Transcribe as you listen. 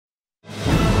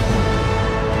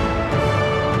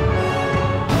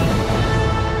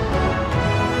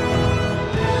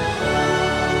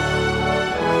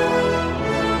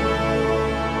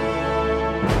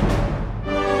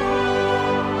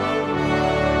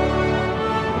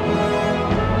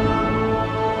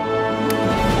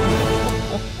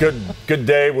Good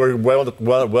day. We're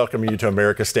welcoming you to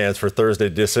America Stands for Thursday,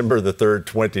 December the 3rd,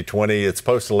 2020. It's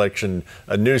post-election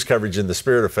news coverage in the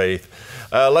spirit of faith.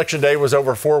 Election day was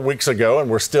over 4 weeks ago,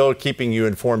 and we're still keeping you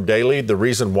informed daily. The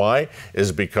reason why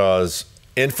is because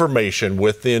information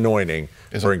with the anointing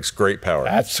brings great power.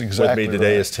 That's exactly With me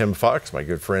today right. is Tim Fox. My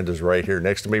good friend is right here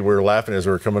next to me. We were laughing as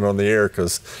we were coming on the air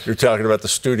because you're talking about the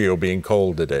studio being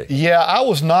cold today. Yeah, I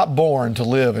was not born to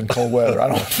live in cold weather, I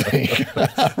don't think.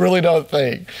 I really don't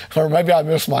think. Or maybe I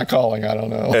missed my calling, I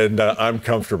don't know. And I'm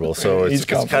comfortable, so it's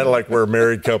kind of like we're a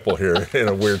married couple here in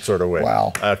a weird sort of way.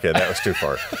 Wow. Okay, that was too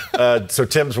far. So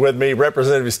Tim's with me.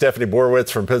 Representative Stephanie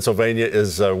Borowicz from Pennsylvania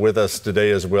is with us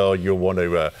today as well. You'll want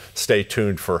to stay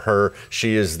tuned for her.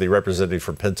 She is the representative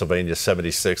from Pennsylvania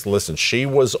 76. Listen, she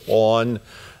was on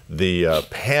the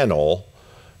panel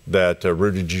that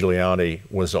Rudy Giuliani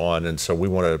was on, and so we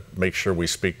want to make sure we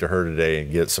speak to her today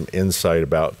and get some insight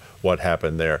about what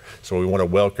happened there. So we want to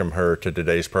welcome her to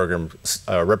today's program.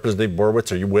 Representative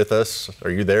Borowicz, are you with us?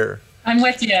 Are you there? I'm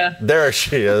with you. There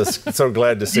she is. So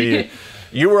glad to see you.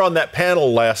 You were on that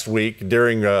panel last week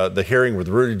during the hearing with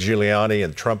Rudy Giuliani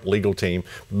and the Trump legal team.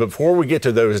 Before we get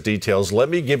to those details, let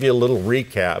me give you a little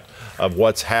recap of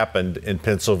what's happened in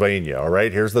Pennsylvania. All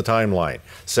right, here's the timeline.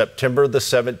 September the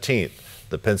 17th,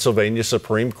 the Pennsylvania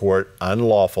Supreme Court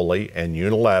unlawfully and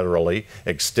unilaterally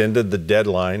extended the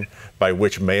deadline by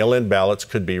which mail-in ballots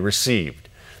could be received.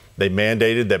 They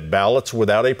mandated that ballots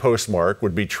without a postmark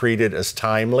would be treated as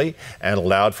timely and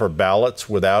allowed for ballots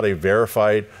without a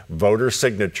verified voter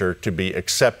signature to be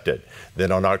accepted.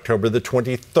 Then on October the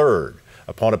 23rd,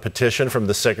 upon a petition from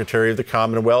the Secretary of the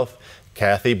Commonwealth,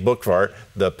 Kathy Bookvart,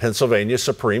 the Pennsylvania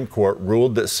Supreme Court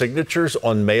ruled that signatures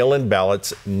on mail-in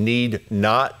ballots need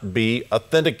not be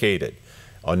authenticated.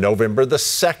 On November the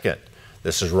 2nd,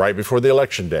 this is right before the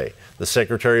election day, the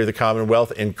Secretary of the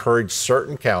Commonwealth encouraged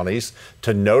certain counties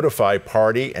to notify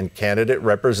party and candidate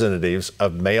representatives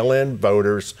of mail-in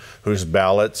voters whose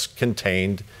ballots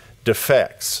contained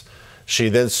defects. She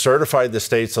then certified the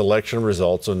state's election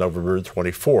results on November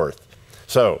 24th.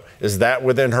 So is that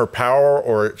within her power,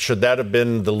 or should that have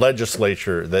been the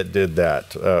legislature that did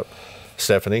that?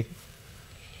 Stephanie,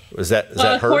 is that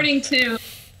her?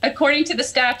 According to the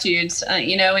statutes,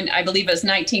 and I believe it was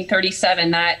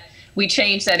 1937 that we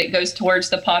changed that it goes towards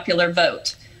the popular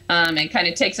vote and kind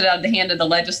of takes it out of the hand of the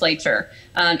legislature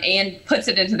and puts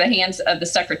it into the hands of the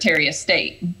Secretary of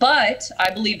State. But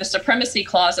I believe the Supremacy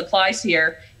Clause applies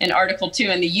here in Article 2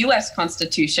 in the U.S.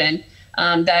 Constitution,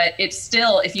 that it's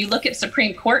still, if you look at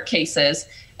Supreme Court cases,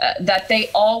 that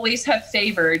they always have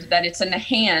favored that it's in the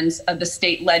hands of the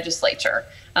state legislature.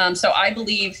 So I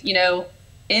believe,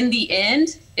 in the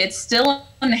end, it's still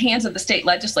in the hands of the state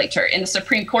legislature, and the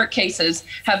Supreme Court cases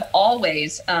have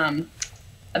always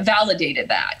validated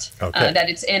that, that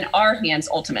it's in our hands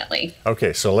ultimately.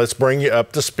 Okay, so let's bring you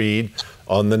up to speed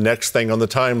on the next thing on the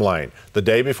timeline. The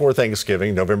day before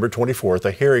Thanksgiving, November 24th,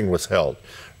 a hearing was held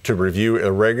to review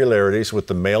irregularities with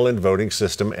the mail-in voting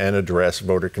system and address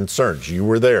voter concerns. You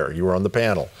were there. You were on the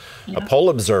panel. Yeah. A poll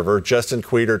observer, Justin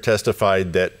Queter,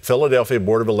 testified that Philadelphia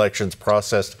Board of Elections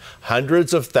processed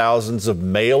hundreds of thousands of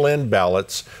mail-in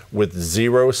ballots with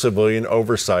zero civilian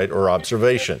oversight or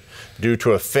observation due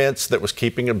to a fence that was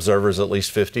keeping observers at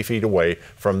least 50 feet away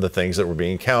from the things that were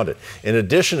being counted. In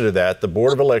addition to that, the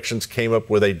Board of Elections came up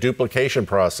with a duplication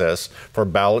process for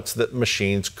ballots that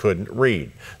machines couldn't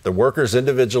read. The workers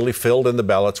individually filled in the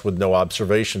ballots with no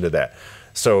observation to that.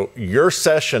 So your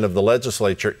session of the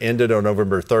legislature ended on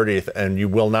November 30th, and you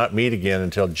will not meet again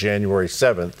until January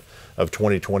 7th of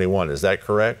 2021. Is that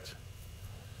correct?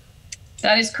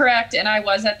 That is correct, and I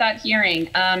was at that hearing,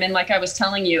 and like I was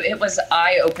telling you, it was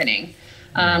eye-opening.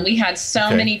 We had so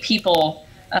many people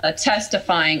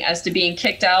testifying as to being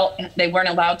kicked out. They weren't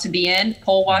allowed to be in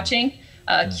poll watching,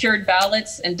 cured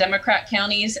ballots in Democrat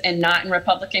counties and not in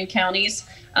Republican counties,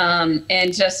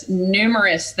 and just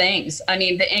numerous things. I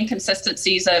mean, the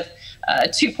inconsistencies of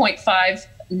 2.5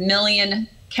 million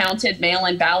counted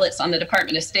mail-in ballots on the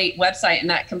Department of State website, and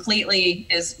that completely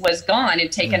was gone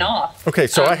and taken off. Okay,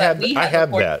 so I have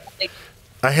that.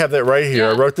 I have that right here.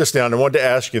 Yeah. I wrote this down. I wanted to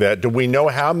ask you that. Do we know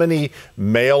how many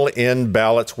mail-in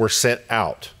ballots were sent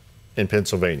out in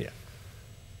Pennsylvania?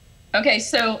 Okay,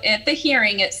 so at the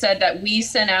hearing, it said that we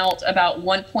sent out about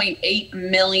 1.8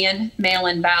 million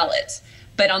mail-in ballots.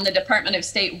 But on the Department of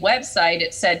State website,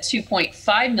 it said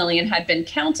 2.5 million had been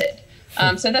counted.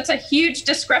 So that's a huge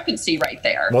discrepancy right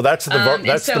there. Well, that's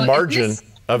the margin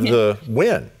of the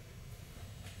win,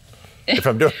 if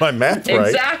I'm doing my math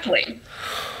right.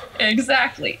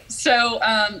 Exactly. So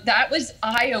that was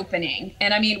eye-opening.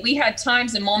 And I mean, we had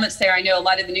times and moments there. I know a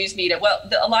lot of the news media,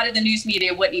 a lot of the news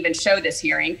media wouldn't even show this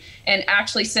hearing. And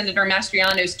actually, Senator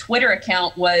Mastriano's Twitter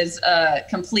account was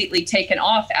completely taken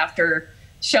off after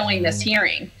showing this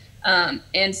hearing.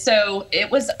 And so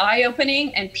it was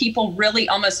eye-opening, and people really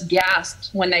almost gasped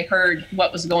when they heard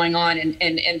what was going on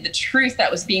and the truth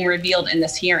that was being revealed in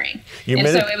this hearing. And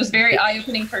so it was very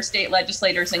eye-opening for state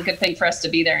legislators, and good thing for us to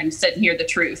be there and sit and hear the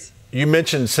truth. You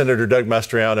mentioned Senator Doug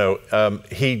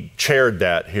Mastriano. He chaired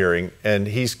that hearing, and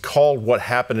he's called what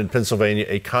happened in Pennsylvania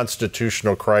a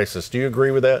constitutional crisis. Do you agree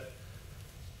with that?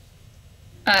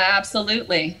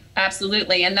 Absolutely.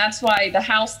 Absolutely. And that's why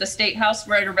the state house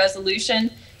wrote a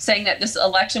resolution saying that this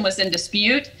election was in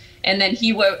dispute. And then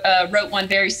he wrote one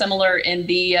very similar in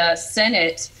the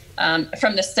Senate,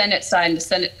 from the Senate side and the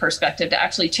Senate perspective, to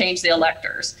actually change the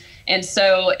electors. And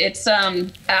so it's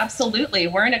absolutely,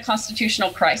 we're in a constitutional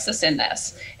crisis in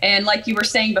this. And like you were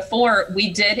saying before,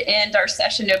 we did end our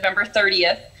session November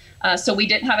 30th. So we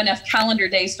didn't have enough calendar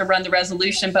days to run the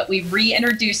resolution, but we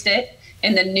reintroduced it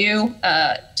in the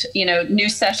new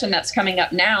session that's coming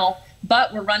up now.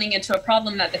 But we're running into a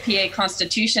problem that the PA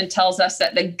Constitution tells us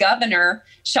that the governor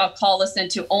shall call us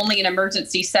into only an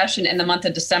emergency session in the month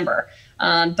of December.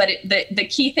 But the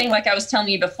key thing, like I was telling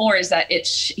you before, is that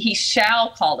he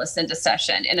shall call us into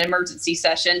session, an emergency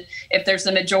session, if there's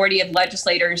a majority of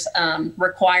legislators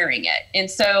requiring it. And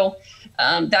so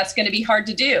that's going to be hard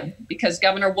to do, because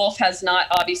Governor Wolf has not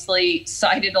obviously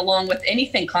sided along with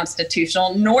anything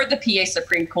constitutional, nor the PA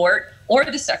Supreme Court or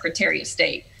the Secretary of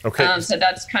State. Okay. So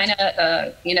that's kind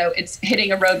of, it's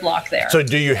hitting a roadblock there. So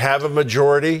do you have a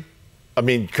majority? I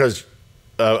mean, because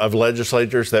of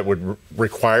legislators that would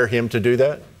require him to do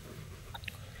that?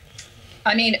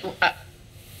 I mean,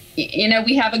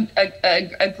 we have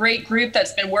a great group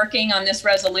that's been working on this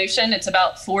resolution. It's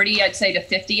about 40, I'd say, to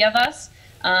 50 of us.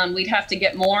 We'd have to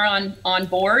get more on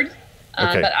board.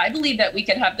 Okay. But I believe that we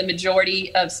could have the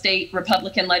majority of state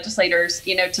Republican legislators,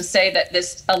 to say that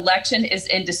this election is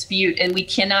in dispute, and we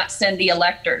cannot send the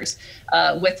electors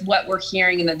with what we're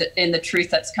hearing in the truth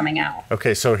that's coming out.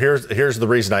 Okay, so here's the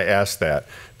reason I asked that,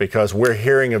 because we're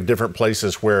hearing of different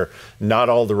places where not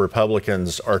all the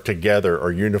Republicans are together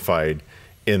or unified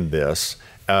in this.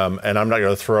 And I'm not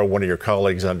going to throw one of your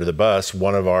colleagues under the bus.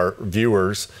 One of our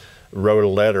viewers wrote a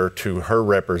letter to her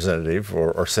representative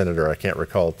or senator, I can't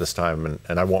recall at this time,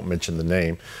 and I won't mention the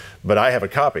name, but I have a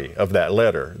copy of that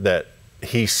letter that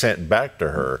he sent back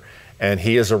to her. And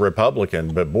he is a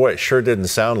Republican, but boy, it sure didn't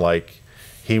sound like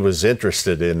he was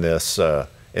interested in this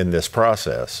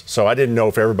process. So I didn't know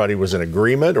if everybody was in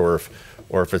agreement, or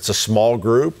if it's a small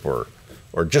group, or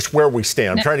just where we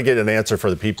stand. I'm trying to get an answer for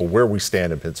the people where we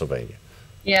stand in Pennsylvania.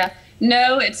 Yeah,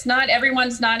 no, it's not.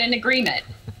 Everyone's not in agreement.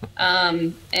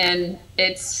 And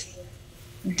it's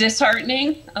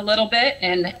disheartening a little bit.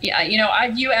 And,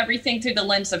 I view everything through the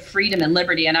lens of freedom and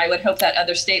liberty, and I would hope that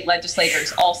other state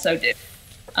legislators also do.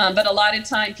 But a lot of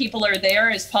time people are there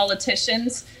as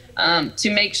politicians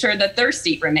to make sure that their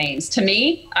seat remains. To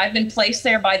me, I've been placed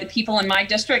there by the people in my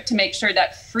district to make sure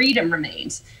that freedom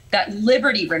remains, that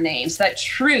liberty remains, that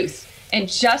truth and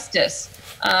justice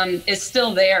is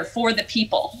still there for the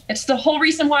people. It's the whole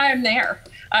reason why I'm there.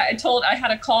 I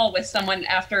had a call with someone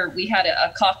after we had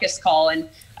a caucus call, and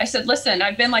I said, listen,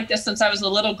 I've been like this since I was a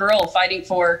little girl, fighting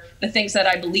for the things that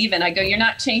I believe in. I go, you're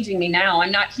not changing me now.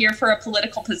 I'm not here for a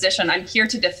political position. I'm here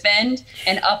to defend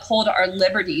and uphold our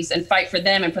liberties and fight for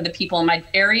them and for the people in my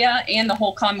area and the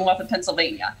whole Commonwealth of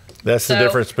Pennsylvania. That's the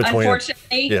difference between,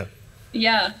 unfortunately,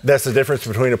 yeah. That's the difference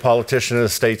between a politician and a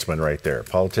statesman right there.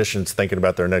 Politicians thinking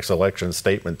about their next election,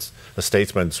 a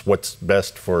statesman's what's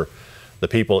best for the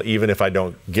people, even if I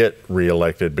don't get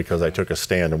reelected because I took a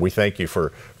stand. And we thank you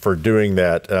for doing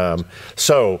that.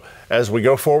 So as we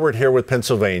go forward here with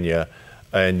Pennsylvania,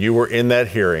 and you were in that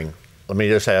hearing, let me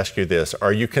just ask you this.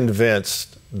 Are you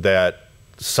convinced that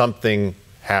something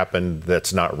happened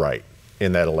that's not right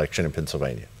in that election in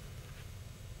Pennsylvania?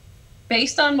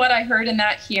 Based on what I heard in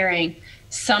that hearing,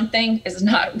 something is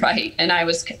not right. And I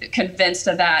was convinced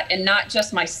of that. And not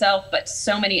just myself, but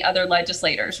so many other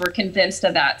legislators were convinced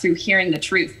of that through hearing the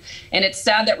truth. And it's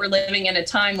sad that we're living in a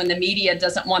time when the media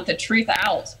doesn't want the truth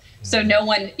out. So no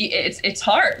one, it's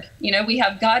hard. We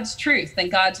have God's truth and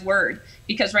God's word,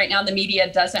 because right now the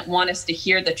media doesn't want us to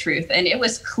hear the truth. And it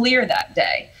was clear that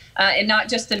day. And not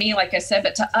just to me, like I said,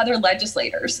 but to other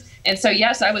legislators. And so,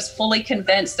 yes, I was fully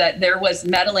convinced that there was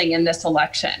meddling in this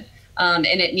election. And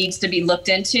it needs to be looked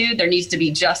into. There needs to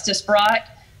be justice brought.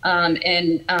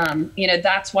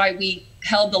 That's why we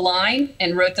held the line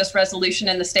and wrote this resolution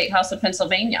in the State House of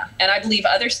Pennsylvania. And I believe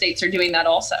other states are doing that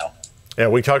also. Yeah,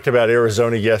 we talked about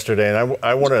Arizona yesterday, and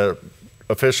I want to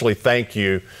officially thank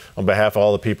you on behalf of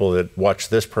all the people that watch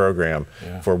this program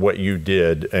for what you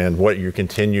did and what you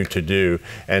continue to do.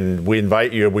 And we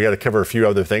invite you, we got to cover a few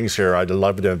other things here. I'd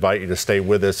love to invite you to stay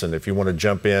with us, and if you want to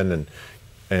jump in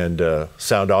and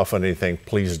sound off on anything,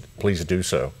 please do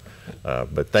so.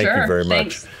 But thank you very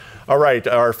much. Thanks. All right,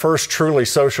 our first truly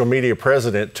social media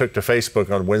president took to Facebook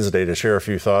on Wednesday to share a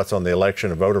few thoughts on the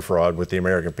election and voter fraud with the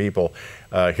American people.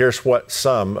 Here's what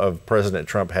some of President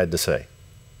Trump had to say.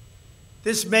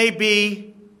 This may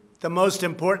be the most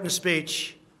important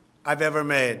speech I've ever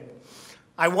made.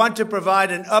 I want to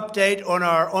provide an update on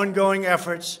our ongoing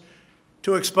efforts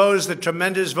to expose the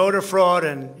tremendous voter fraud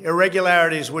and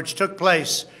irregularities which took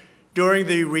place during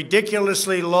the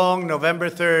ridiculously long November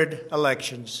 3rd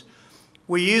elections.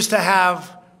 We used to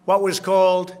have what was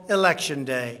called Election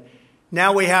Day.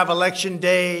 Now we have election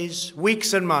days,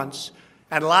 weeks and months,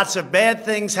 and lots of bad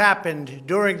things happened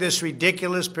during this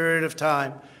ridiculous period of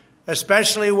time,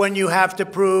 especially when you have to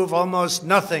prove almost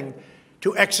nothing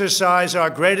to exercise our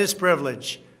greatest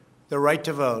privilege, the right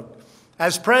to vote.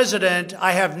 As president,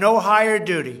 I have no higher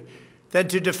duty than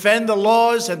to defend the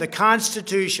laws and the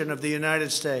Constitution of the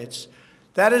United States.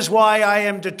 That is why I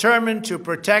am determined to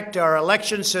protect our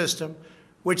election system,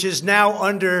 which is now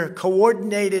under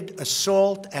coordinated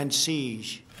assault and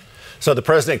siege. So the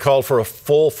president called for a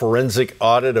full forensic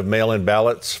audit of mail-in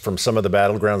ballots from some of the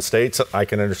battleground states. I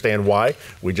can understand why.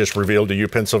 We just revealed to you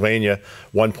Pennsylvania,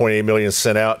 1.8 million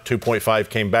sent out, 2.5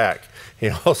 came back.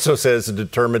 He also says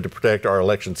determined to protect our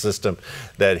election system,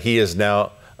 that he is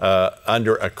now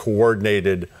under a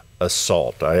coordinated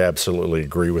assault. I absolutely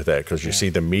agree with that, because you see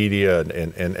the media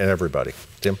and everybody.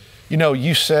 Tim? You know,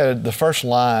 you said the first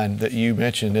line that you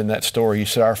mentioned in that story, you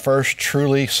said our first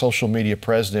truly social media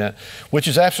president, which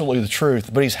is absolutely the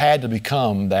truth, but he's had to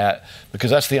become that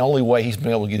because that's the only way he's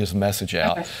been able to get his message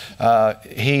out.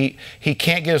 He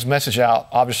can't get his message out,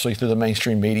 obviously, through the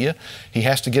mainstream media. He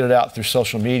has to get it out through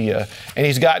social media, and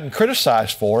he's gotten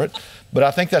criticized for it. But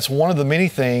I think that's one of the many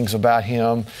things about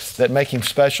him that make him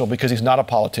special, because he's not a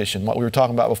politician. What we were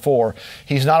talking about before,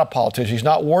 he's not a politician. He's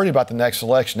not worried about the next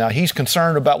election. Now, he's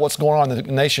concerned about what's going on in the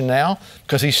nation now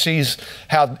because he sees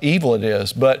how evil it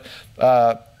is. But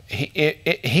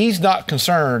he's not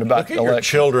concerned about the election. Look at your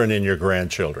children and your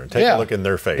grandchildren. Take a look in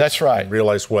their face. That's right. And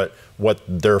realize what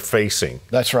they're facing.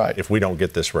 That's right. If we don't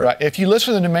get this right. Right. If you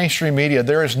listen to the mainstream media,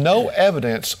 there is no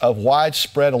evidence of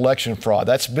widespread election fraud.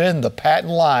 That's been the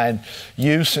patent line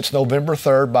used since November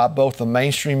 3rd by both the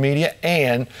mainstream media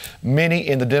and many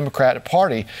in the Democratic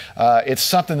Party. It's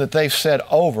something that they've said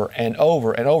over and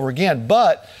over and over again,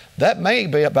 but that may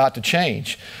be about to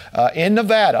change. In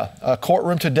Nevada, a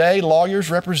courtroom today, lawyers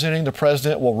representing the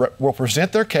president will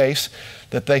present their case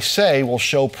that they say will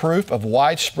show proof of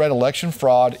widespread election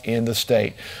fraud in the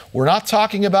state. We're not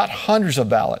talking about hundreds of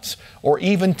ballots or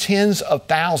even tens of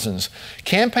thousands.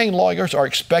 Campaign lawyers are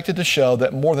expected to show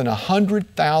that more than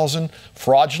 100,000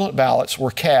 fraudulent ballots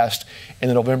were cast in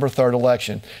the November 3rd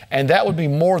election, and that would be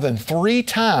more than 3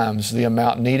 times the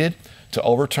amount needed to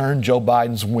overturn Joe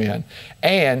Biden's win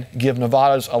and give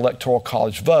Nevada's Electoral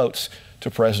College votes to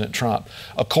President Trump.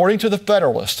 According to the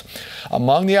Federalist,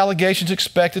 among the allegations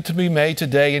expected to be made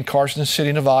today in Carson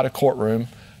City, Nevada courtroom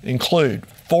include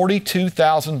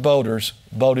 42,000 voters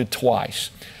voted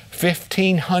twice,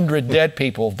 1,500 dead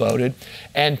people voted,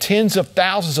 and tens of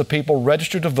thousands of people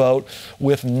registered to vote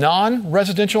with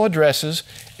non-residential addresses,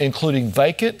 including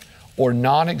vacant or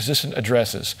non-existent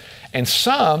addresses. And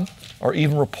some are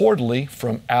even reportedly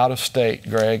from out of state,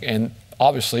 Greg, and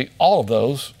obviously all of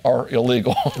those are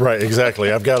illegal. Right,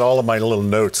 exactly. I've got all of my little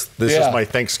notes. This is my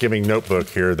Thanksgiving notebook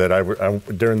here that I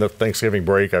during the Thanksgiving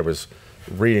break, I was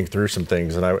reading through some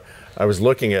things, and I was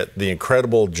looking at the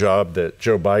incredible job that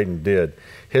Joe Biden did.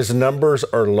 His numbers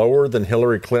are lower than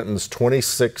Hillary Clinton's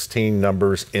 2016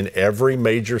 numbers in every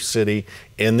major city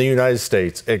in the United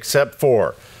States, except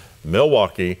for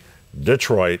Milwaukee,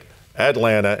 Detroit,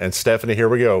 Atlanta, and Stephanie, here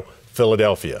we go,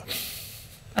 Philadelphia.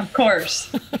 Of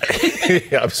course.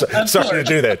 Yeah, I'm sorry to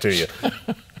do that to you.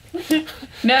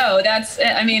 No,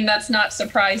 that's not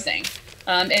surprising.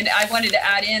 And I wanted to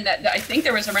add in that I think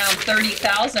there was around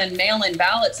 30,000 mail-in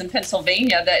ballots in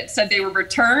Pennsylvania that said they were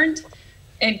returned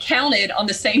and counted on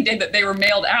the same day that they were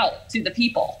mailed out to the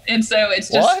people. And so it's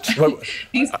just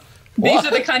these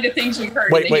are the kind of things we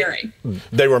heard in the hearing.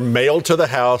 They were mailed to the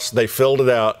house. They filled it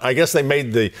out. I guess they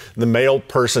made the mail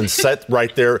person sit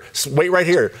right there. Wait right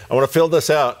here. I want to fill this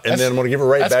out, and then I'm going to give it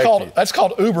right back to you. That's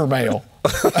called Uber mail.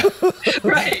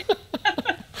 Right.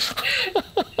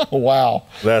 Wow.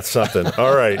 That's something.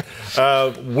 All right.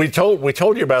 We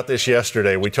told you about this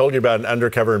yesterday. We told you about an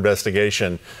undercover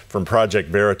investigation from Project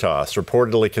Veritas,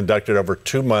 reportedly conducted over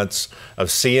 2 months of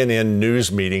CNN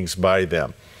news meetings by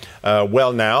them.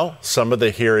 Well, now, some of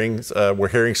the hearings, we're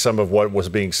hearing some of what was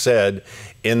being said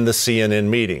in the CNN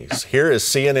meetings. Here is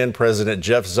CNN President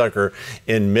Jeff Zucker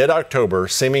in mid-October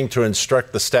seeming to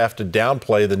instruct the staff to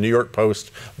downplay the New York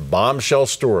Post bombshell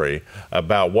story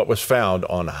about what was found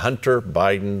on Hunter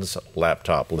Biden's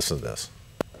laptop. Listen to this.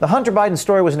 The Hunter Biden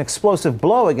story was an explosive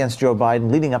blow against Joe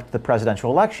Biden leading up to the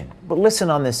presidential election. But listen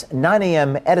on this 9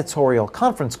 a.m. editorial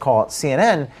conference call at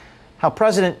CNN how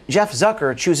President Jeff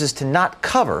Zucker chooses to not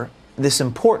cover this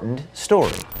important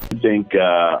story. I think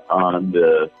on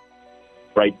the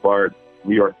Breitbart,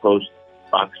 New York Post,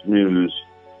 Fox News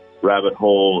rabbit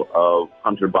hole of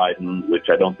Hunter Biden, which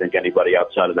I don't think anybody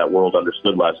outside of that world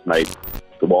understood last night,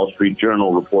 the Wall Street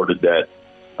Journal reported that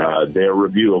their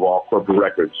review of all corporate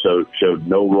records showed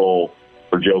no role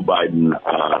for Joe Biden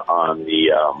on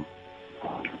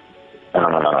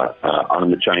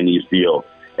the Chinese deal.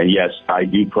 And yes, I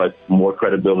do put more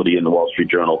credibility in the Wall Street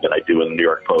Journal than I do in the New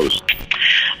York Post.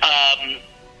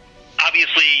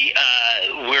 Obviously,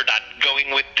 we're not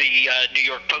going with the New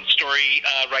York Post story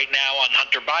right now on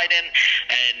Hunter Biden,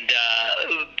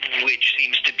 and which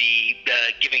seems to be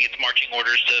giving its marching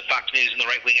orders to Fox News and the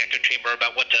right-wing echo chamber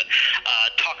about what to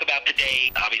talk about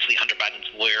today. Obviously, Hunter Biden's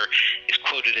lawyer is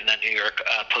quoted in that New York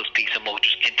Post piece, and we'll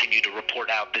just continue to report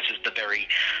out. This is the very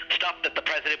stuff that the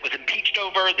president was impeached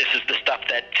over. This is the stuff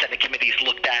that Senate committees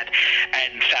looked at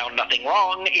and found nothing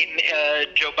wrong in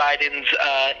Joe Biden's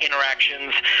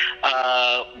interactions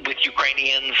with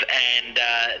Ukrainians, and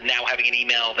now having an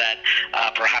email that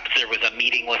perhaps there was a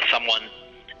meeting with someone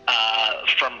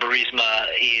from Burisma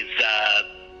is,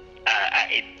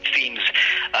 it seems,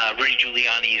 Rudy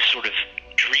Giuliani's sort of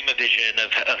dream-a-vision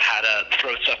of how to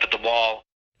throw stuff at the wall.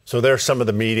 So there's some of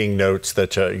the meeting notes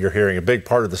that you're hearing. A big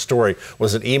part of the story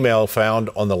was an email found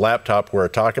on the laptop where a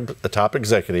top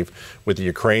executive with the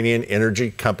Ukrainian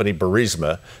energy company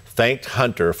Burisma thanked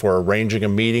Hunter for arranging a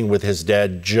meeting with his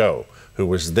dad, Joe, who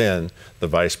was then the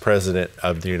vice president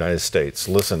of the United States.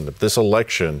 Listen, if this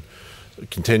election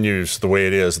continues the way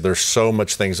it is, there's so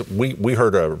much things. We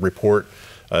heard a report,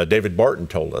 David Barton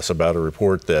told us about a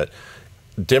report that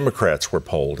Democrats were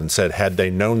polled and said had they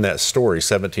known that story,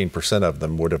 17% of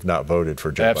them would have not voted for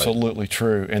Joe Biden. Absolutely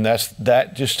true. And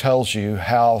that just tells you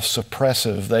how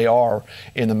suppressive they are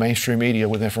in the mainstream media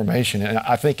with information. And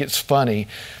I think it's funny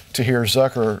to hear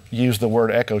Zucker use the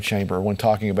word echo chamber when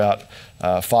talking about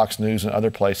Fox News and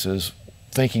other places,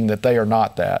 thinking that they are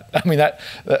not that. I mean,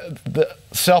 the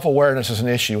self-awareness is an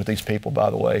issue with these people, by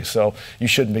the way, so you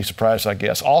shouldn't be surprised, I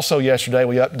guess. Also yesterday,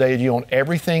 we updated you on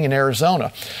everything in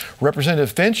Arizona.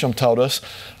 Representative Fincham told us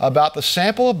about the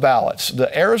sample of ballots.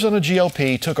 The Arizona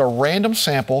GOP took a random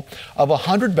sample of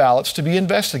 100 ballots to be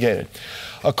investigated.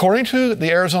 According to the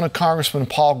Arizona Congressman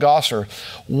Paul Gosar,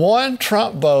 one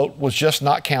Trump vote was just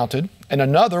not counted, and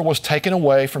another was taken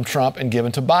away from Trump and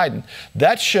given to Biden.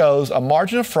 That shows a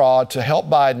margin of fraud to help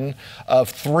Biden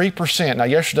of 3%. Now,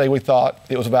 yesterday we thought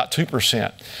it was about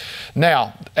 2%.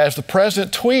 Now, as the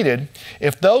president tweeted,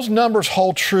 if those numbers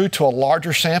hold true to a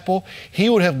larger sample, he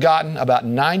would have gotten about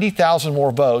 90,000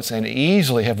 more votes and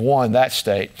easily have won that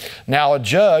state. Now, a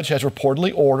judge has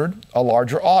reportedly ordered a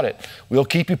larger audit. We'll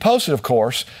keep you posted, of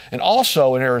course. And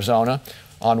also in Arizona,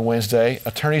 on Wednesday,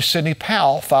 attorney Sidney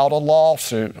Powell filed a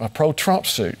lawsuit, a pro-Trump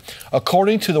suit.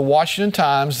 According to the Washington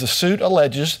Times, the suit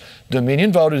alleges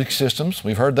Dominion voting systems,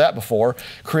 we've heard that before,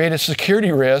 created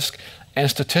security risk and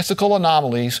statistical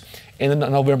anomalies in the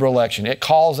November election. It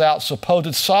calls out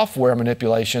supposed software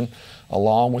manipulation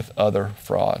along with other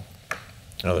fraud.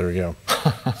 Oh, there we go.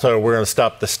 So we're going to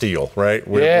stop the steal, right?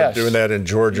 Yes. We're doing that in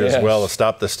Georgia as well. A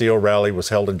Stop the Steal rally was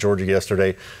held in Georgia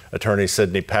yesterday. Attorney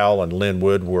Sidney Powell and Lynn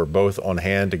Wood were both on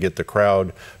hand to get the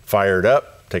crowd fired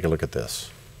up. Take a look at this.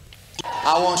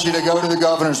 I want you to go to the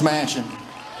governor's mansion.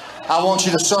 I want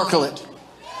you to circle it.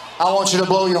 I want you to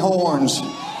blow your horns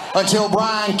until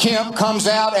Brian Kemp comes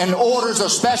out and orders a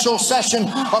special session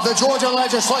of the Georgia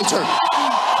legislature.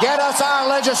 Get us our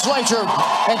legislature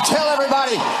and tell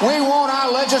everybody we want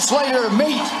our legislator to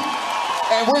meet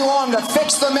and we want him to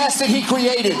fix the mess that he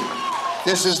created.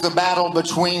 This is the battle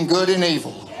between good and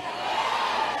evil.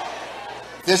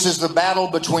 This is the battle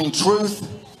between truth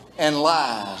and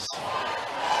lies.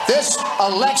 This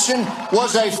election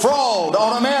was a fraud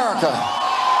on America.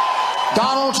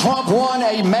 Donald Trump won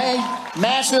a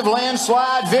massive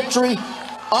landslide victory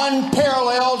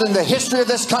unparalleled in the history of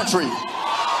this country.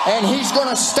 And he's going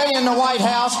to stay in the White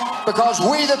House because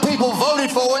we the people voted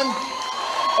for him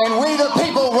and we the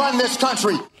people run this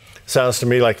country. Sounds to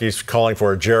me like he's calling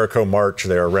for a Jericho march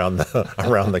there around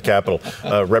the Capitol.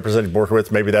 Representative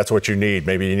Borowicz, maybe that's what you need.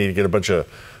 Maybe you need to get a bunch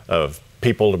of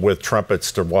people with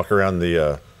trumpets to walk around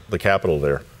the Capitol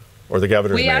there, or the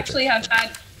governor's mansion.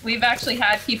 We've actually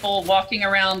had people walking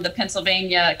around the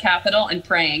Pennsylvania Capitol and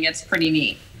praying. It's pretty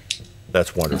neat.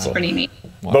 That's wonderful. It's pretty neat.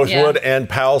 Both Wood and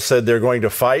Powell said they're going to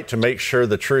fight to make sure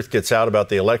the truth gets out about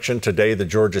the election. Today, the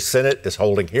Georgia Senate is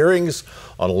holding hearings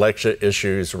on election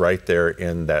issues right there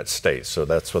in that state. So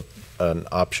that's an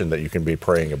option that you can be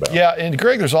praying about. Yeah, and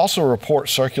Greg, there's also a report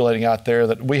circulating out there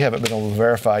that we haven't been able to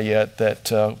verify yet that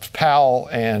Powell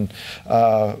and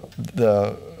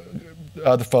the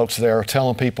other folks there are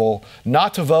telling people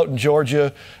not to vote in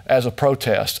Georgia as a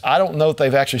protest. I don't know if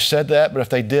they've actually said that, but if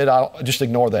they did, I'll just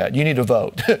ignore that. You need to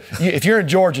vote. If you're in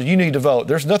Georgia, you need to vote.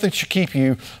 There's nothing to keep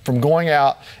you from going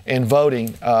out and voting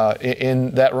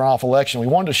in that runoff election. We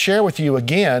wanted to share with you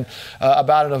again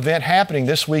about an event happening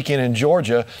this weekend in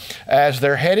Georgia as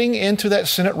they're heading into that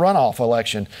Senate runoff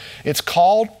election. It's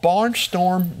called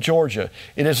Barnstorm Georgia.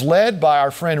 It is led by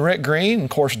our friend Rick Green, and of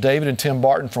course David and Tim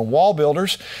Barton from Wall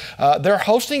Builders. They're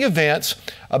hosting events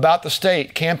about the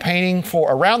state, campaigning for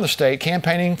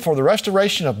the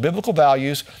restoration of biblical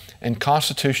values and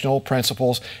constitutional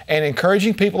principles, and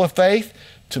encouraging people of faith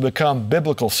to become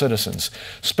biblical citizens.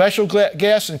 Special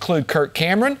guests include Kirk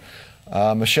Cameron,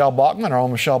 Michelle Bachmann, our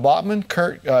own Michelle Bachmann,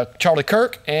 Charlie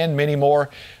Kirk, and many more.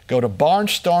 Go to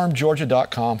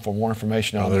barnstormgeorgia.com for more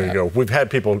information on that. There you go. We've had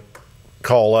people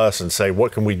call us and say,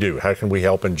 what can we do? How can we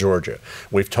help in Georgia?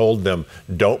 We've told them,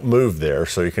 don't move there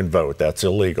so you can vote. That's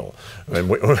illegal. And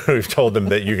we've told them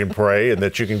that you can pray and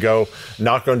that you can go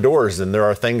knock on doors, and there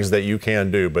are things that you can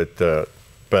do,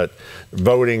 but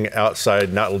voting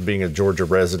outside, not being a Georgia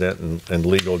resident and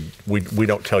legal, we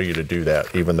don't tell you to do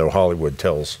that, even though Hollywood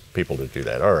tells people to do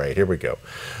that. All right, here we go.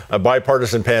 A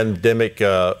bipartisan pandemic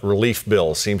relief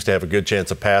bill seems to have a good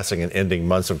chance of passing and ending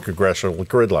months of congressional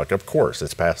gridlock. Of course,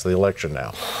 it's past the election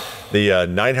now. The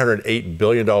 $908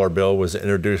 billion bill was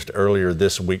introduced earlier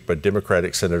this week by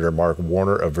Democratic Senator Mark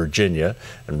Warner of Virginia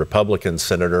and Republican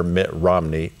Senator Mitt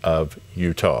Romney of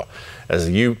Utah. As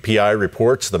the UPI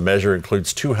reports, the measure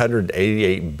includes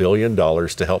 $288 billion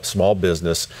to help small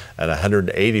business and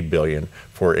 $180 billion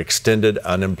for extended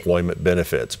unemployment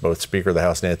benefits. Both Speaker of the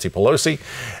House Nancy Pelosi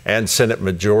and Senate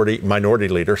Minority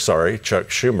Leader Chuck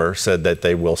Schumer said that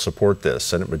they will support this.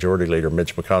 Senate Majority Leader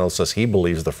Mitch McConnell says he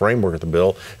believes the framework of the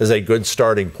bill is a good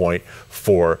starting point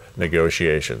for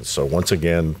negotiations. So once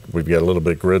again, we've got a little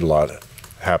bit of gridlock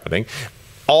happening.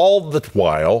 All the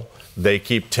while, they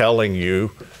keep telling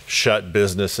you, shut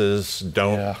businesses,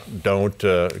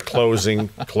 closing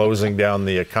down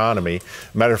the economy.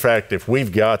 Matter of fact, if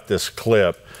we've got this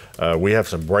clip, we have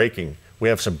some breaking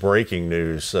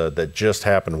news that just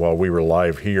happened while we were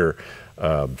live here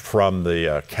from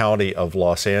the county of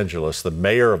Los Angeles. The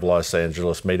mayor of Los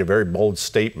Angeles made a very bold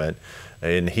statement,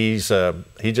 and he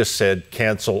just said,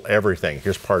 cancel everything.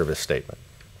 Here's part of his statement.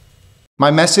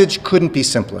 My message couldn't be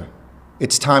simpler.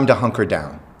 It's time to hunker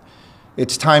down.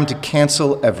 It's time to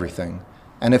cancel everything.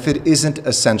 And if it isn't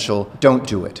essential, don't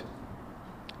do it.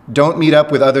 Don't meet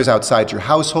up with others outside your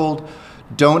household.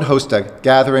 Don't host a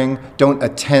gathering. Don't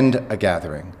attend a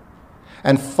gathering.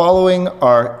 And following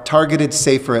our targeted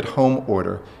safer at home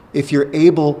order, if you're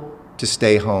able to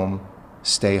stay home,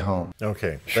 stay home.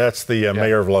 Okay, that's the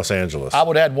mayor of Los Angeles. I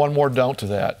would add one more don't to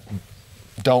that.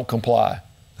 Don't comply.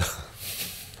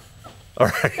 All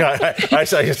right, I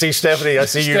see Stephanie. I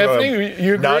see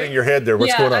you nodding your head there.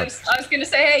 What's going on? I was going to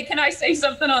say, hey, can I say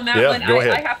something on that one? Go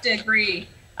ahead. I have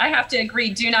to agree.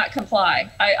 Do not comply.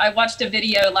 I watched a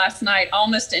video last night,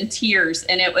 almost in tears,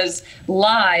 and it was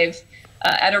live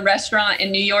at a restaurant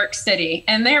in New York City.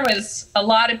 And there was a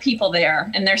lot of people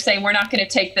there, and they're saying, we're not going to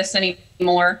take this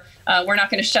anymore. We're not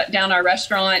going to shut down our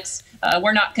restaurants.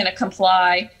 We're not going to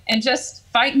comply, and just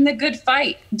fighting the good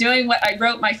fight, doing what I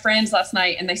wrote my friends last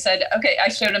night. And they said, okay, I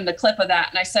showed them the clip of that.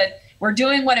 And I said, we're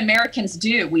doing what Americans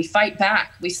do. We fight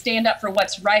back. We stand up for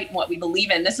what's right and what we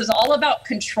believe in. This is all about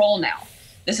control now.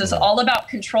 This is all about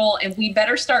control, and we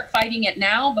better start fighting it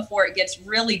now before it gets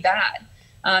really bad.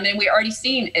 And we already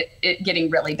seen it getting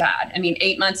really bad. I mean,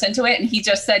 8 months into it, and he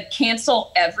just said,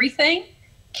 cancel everything,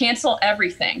 cancel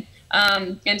everything.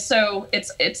 And so it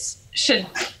should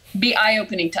be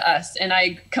eye-opening to us, and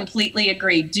I completely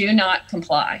agree. Do not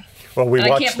comply. Well,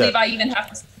 I can't believe I even have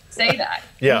to say that.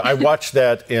 Yeah, I watched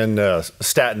that in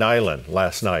Staten Island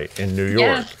last night in New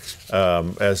York,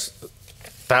 as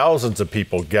thousands of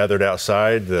people gathered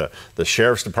outside. The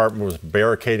sheriff's department was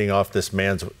barricading off this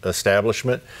man's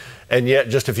establishment, and yet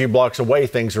just a few blocks away,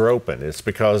 things are open. It's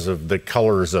because of the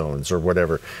color zones or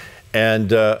whatever.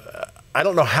 And I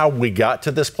don't know how we got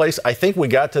to this place. I think we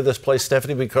got to this place,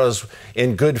 Stephanie, because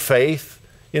in good faith,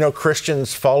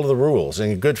 Christians follow the rules.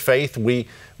 In good faith, we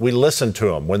listened to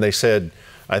them when they said,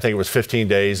 I think it was 15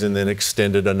 days and then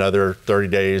extended another 30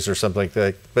 days or something like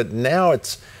that. But now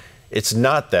it's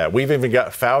not that. We've even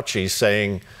got Fauci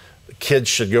saying kids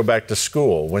should go back to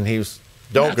school when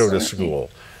don't go to school.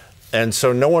 And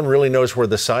so no one really knows where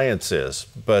the science is.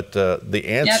 But the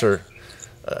answer,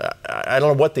 I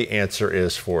don't know what the answer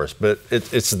is for us, but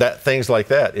it's that things like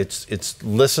that. It's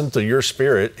listen to your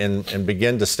spirit and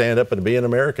begin to stand up and be an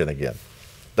American again.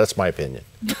 That's my opinion.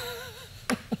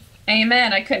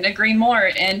 Amen. I couldn't agree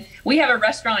more. And we have a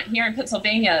restaurant here in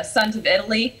Pennsylvania, Sons of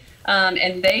Italy,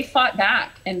 and they fought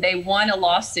back and they won a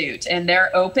lawsuit, and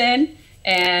they're open,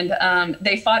 and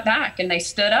they fought back and they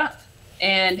stood up.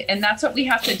 And that's what we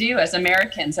have to do as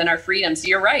Americans and our freedoms.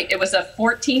 You're right. It was a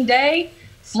 14-day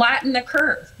flatten the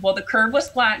curve. Well, the curve was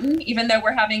flattened, even though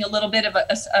we're having a little bit of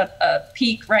a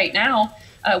peak right now.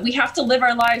 We have to live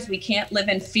our lives. We can't live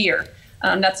in fear.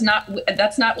 That's not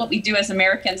what we do as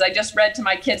Americans. I just read to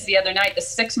my kids the other night the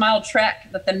 6-mile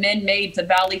trek that the men made to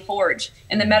Valley Forge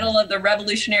in the middle of the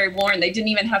Revolutionary War, and they didn't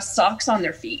even have socks on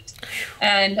their feet.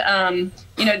 And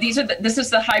this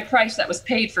is the high price that was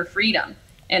paid for freedom.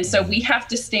 And so we have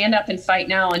to stand up and fight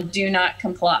now and do not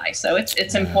comply. So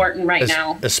it's important right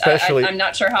now. Especially, I'm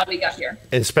not sure how we got here.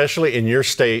 Especially in your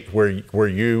state where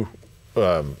you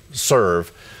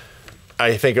serve.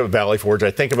 I think of Valley Forge.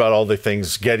 I think about all the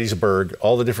things, Gettysburg,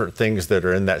 all the different things that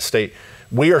are in that state.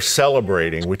 We are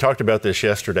celebrating, we talked about this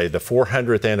yesterday, the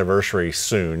 400th anniversary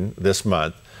soon, this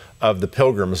month, of the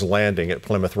Pilgrims landing at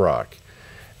Plymouth Rock.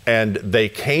 And they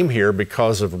came here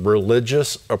because of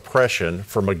religious oppression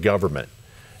from a government.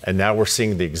 And now we're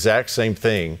seeing the exact same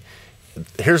thing.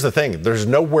 Here's the thing. There's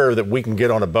nowhere that we can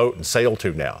get on a boat and sail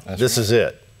to now. This is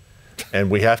it. And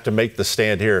we have to make the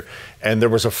stand here. And there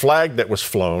was a flag that was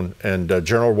flown, and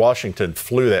General Washington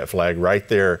flew that flag right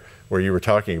there where you were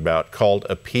talking about, called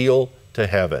Appeal to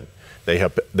Heaven. They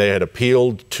had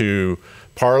appealed to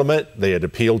Parliament. They had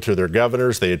appealed to their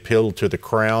governors. They had appealed to the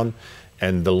Crown.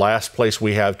 And the last place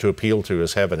we have to appeal to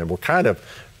is heaven. And we're kind of,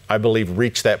 I believe,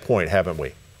 reached that point, haven't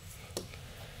we?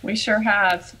 We sure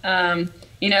have.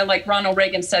 Like Ronald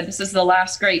Reagan said, this is the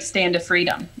last great stand of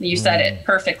freedom. You said it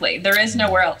perfectly. There is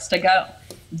nowhere else to go.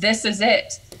 This is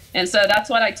it. And so that's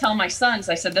what I tell my sons.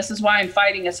 I said, this is why I'm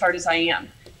fighting as hard as I am.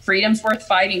 Freedom's worth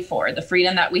fighting for, the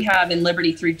freedom that we have in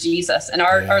liberty through Jesus. And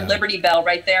our Liberty Bell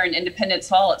right there in Independence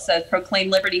Hall, it says, proclaim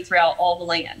liberty throughout all the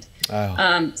land.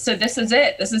 Oh. So this is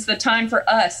it. This is the time for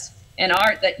us and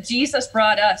that Jesus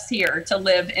brought us here to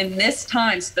live in this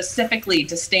time specifically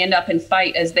to stand up and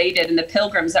fight as they did, and the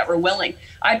Pilgrims that were willing.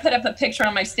 I put up a picture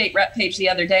on my state rep page the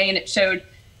other day, and it showed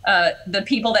the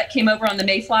people that came over on the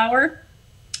Mayflower,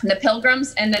 the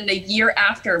Pilgrims, and then the year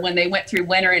after when they went through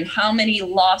winter and how many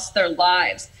lost their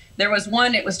lives. There was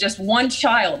one, it was just one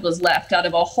child was left out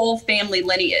of a whole family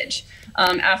lineage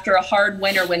after a hard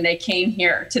winter when they came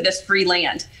here to this free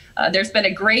land. There's been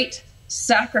a great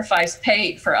sacrifice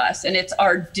paid for us, and it's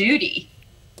our duty.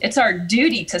 It's our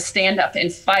duty to stand up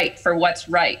and fight for what's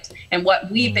right and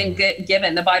what we've been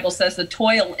given. The Bible says the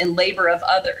toil and labor of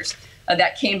others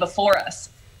that came before us.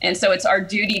 And so it's our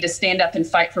duty to stand up and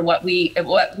fight for what we've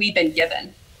been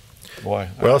given. Boy.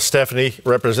 Well, Stephanie,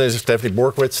 Representative Stephanie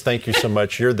Borowicz, thank you so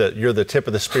much. You're the tip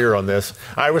of the spear on this.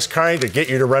 I was trying to get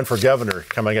you to run for governor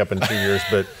coming up in 2 years,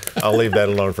 but I'll leave that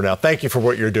alone for now. Thank you for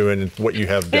what you're doing and what you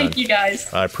have done. Thank you,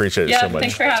 guys. I appreciate it so much.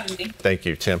 Thanks for having me. Thank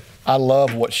you, Tim. I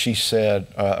love what she said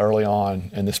early on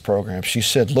in this program. She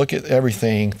said, look at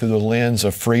everything through the lens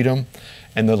of freedom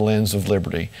and the lens of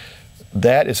liberty.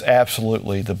 That is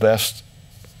absolutely the best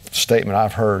statement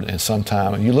I've heard in some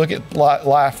time. And you look at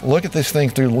life, look at this thing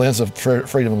through the lens of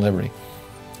freedom and liberty.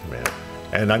 Amen.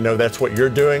 And I know that's what you're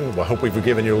doing. Well, I hope we've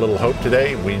given you a little hope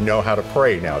today. We know how to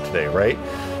pray now today, right?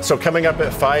 So coming up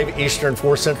at 5 Eastern,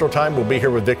 4 Central Time, we'll be here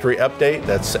with Victory Update.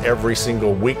 That's every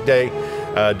single weekday.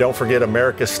 Don't forget,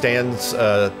 America Stands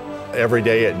every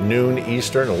day at noon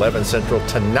Eastern, 11 Central.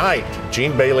 Tonight,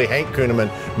 Gene Bailey, Hank Kuhneman,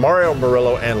 Mario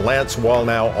Murillo, and Lance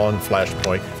Wallnow on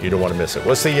Flashpoint. You don't want to miss it.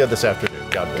 We'll see you this afternoon.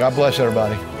 God bless. God bless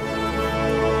everybody.